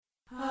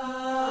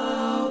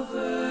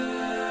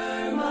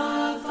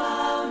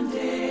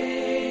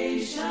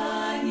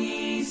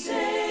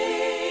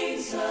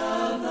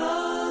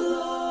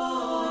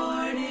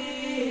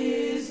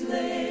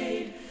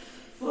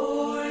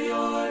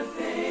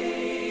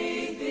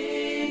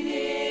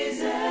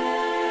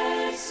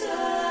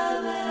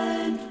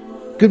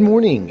Good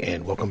morning,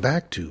 and welcome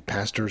back to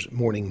Pastor's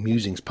Morning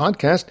Musings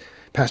podcast.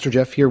 Pastor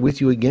Jeff here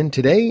with you again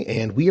today,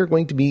 and we are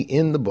going to be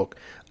in the book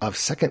of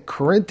 2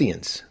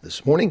 Corinthians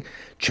this morning,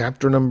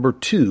 chapter number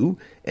 2,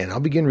 and I'll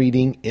begin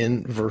reading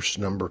in verse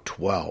number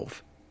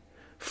 12.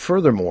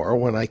 Furthermore,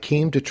 when I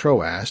came to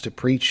Troas to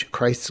preach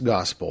Christ's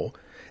gospel,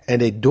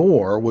 and a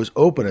door was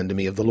opened unto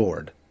me of the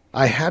Lord,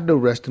 I had no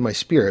rest in my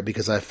spirit,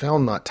 because I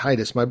found not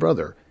Titus my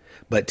brother.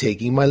 But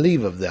taking my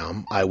leave of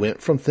them, I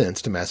went from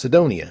thence to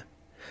Macedonia.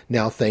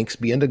 Now thanks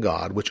be unto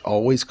God, which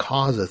always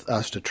causeth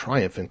us to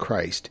triumph in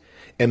Christ,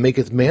 and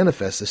maketh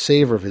manifest the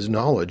savour of his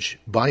knowledge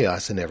by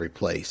us in every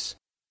place.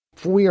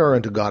 For we are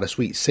unto God a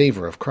sweet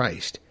savour of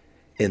Christ,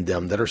 in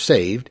them that are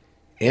saved,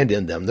 and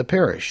in them that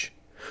perish.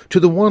 To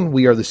the one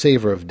we are the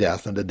savour of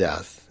death unto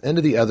death, and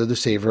to the other the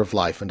savour of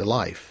life unto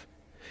life.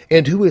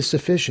 And who is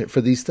sufficient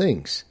for these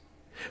things?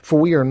 For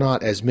we are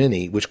not as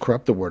many which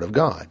corrupt the word of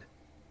God,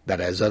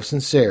 but as of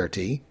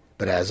sincerity,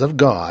 but as of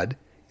God,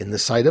 in the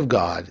sight of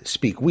God,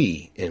 speak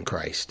we in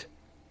Christ.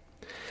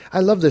 I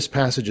love this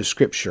passage of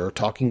Scripture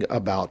talking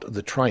about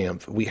the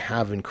triumph we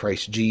have in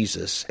Christ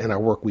Jesus and our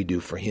work we do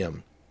for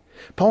him.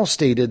 Paul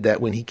stated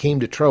that when he came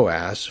to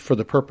Troas for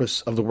the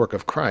purpose of the work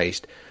of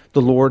Christ,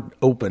 the Lord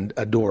opened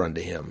a door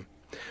unto him.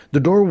 The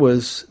door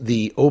was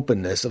the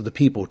openness of the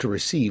people to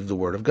receive the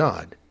word of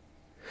God.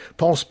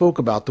 Paul spoke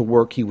about the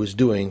work he was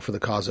doing for the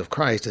cause of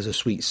Christ as a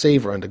sweet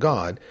savor unto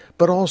God,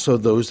 but also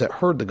those that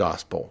heard the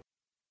gospel.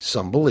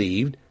 Some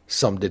believed,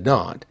 some did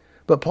not,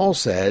 but Paul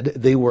said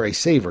they were a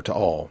savor to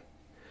all.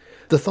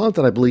 The thought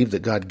that I believe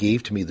that God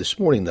gave to me this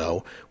morning,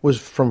 though, was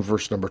from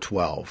verse number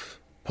 12.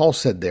 Paul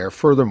said there,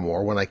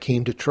 Furthermore, when I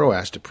came to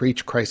Troas to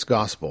preach Christ's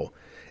gospel,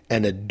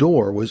 and a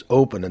door was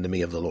opened unto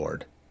me of the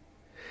Lord.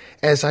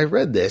 As I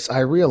read this, I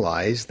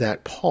realized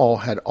that Paul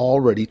had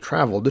already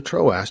traveled to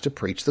Troas to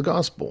preach the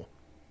gospel.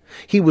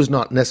 He was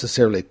not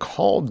necessarily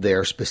called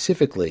there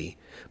specifically,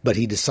 but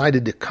he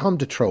decided to come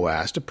to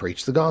Troas to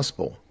preach the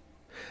gospel.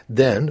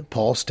 Then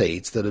Paul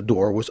states that a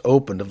door was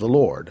opened of the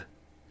Lord.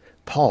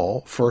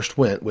 Paul first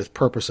went with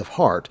purpose of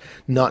heart,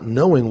 not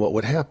knowing what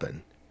would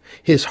happen.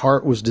 His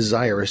heart was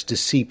desirous to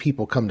see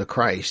people come to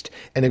Christ,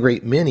 and a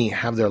great many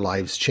have their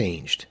lives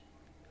changed.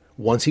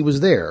 Once he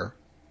was there,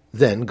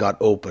 then God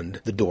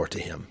opened the door to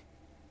him.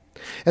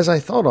 As I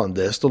thought on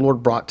this, the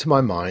Lord brought to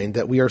my mind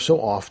that we are so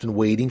often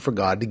waiting for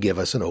God to give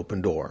us an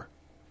open door.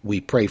 We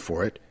pray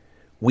for it,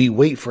 we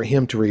wait for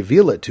him to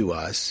reveal it to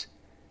us,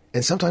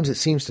 and sometimes it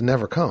seems to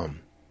never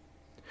come.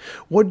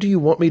 What do you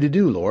want me to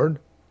do, Lord?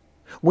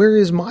 Where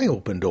is my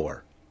open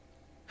door?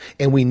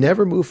 And we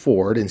never move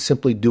forward in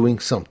simply doing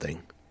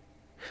something.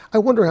 I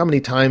wonder how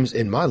many times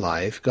in my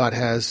life God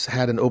has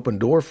had an open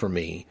door for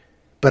me,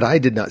 but I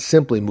did not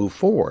simply move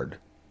forward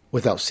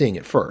without seeing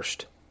it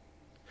first.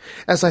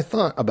 As I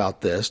thought about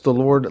this, the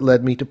Lord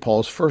led me to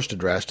Paul's first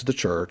address to the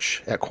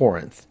church at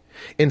Corinth.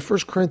 In 1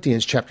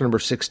 Corinthians chapter number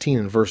 16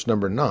 and verse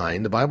number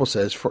 9, the Bible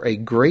says, For a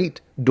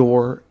great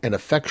door and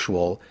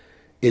effectual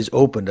is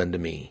opened unto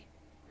me.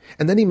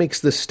 And then he makes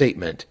this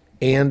statement,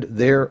 and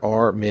there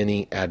are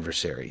many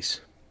adversaries.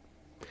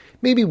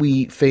 Maybe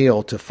we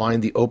fail to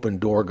find the open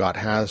door God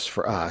has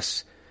for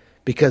us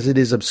because it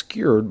is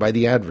obscured by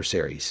the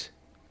adversaries.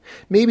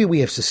 Maybe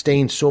we have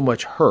sustained so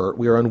much hurt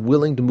we are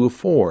unwilling to move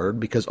forward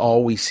because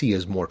all we see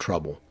is more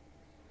trouble.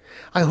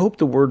 I hope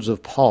the words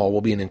of Paul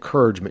will be an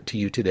encouragement to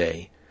you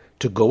today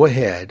to go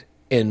ahead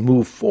and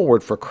move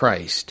forward for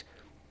Christ,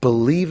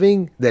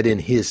 believing that in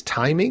his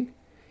timing,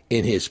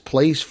 in his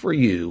place for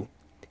you,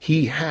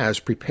 he has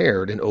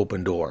prepared an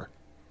open door.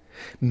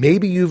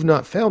 Maybe you've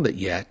not found it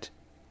yet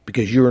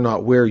because you're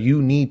not where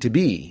you need to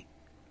be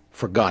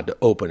for God to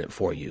open it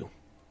for you.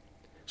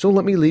 So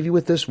let me leave you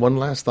with this one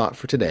last thought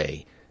for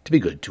today. To be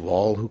good to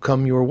all who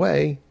come your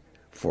way,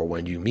 for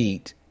when you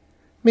meet,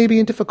 maybe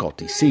in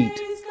difficulty seat.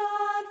 Praise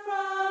God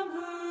from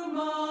whom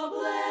all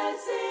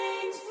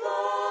blessings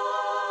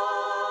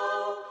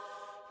flow.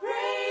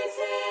 Praise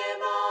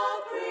him,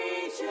 all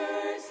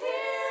creatures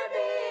here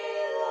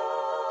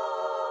below.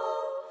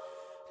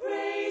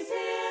 Praise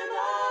him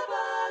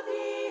above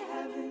the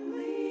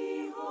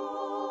heavenly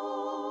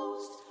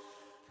host.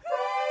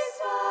 Praise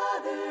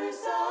Father,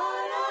 Son,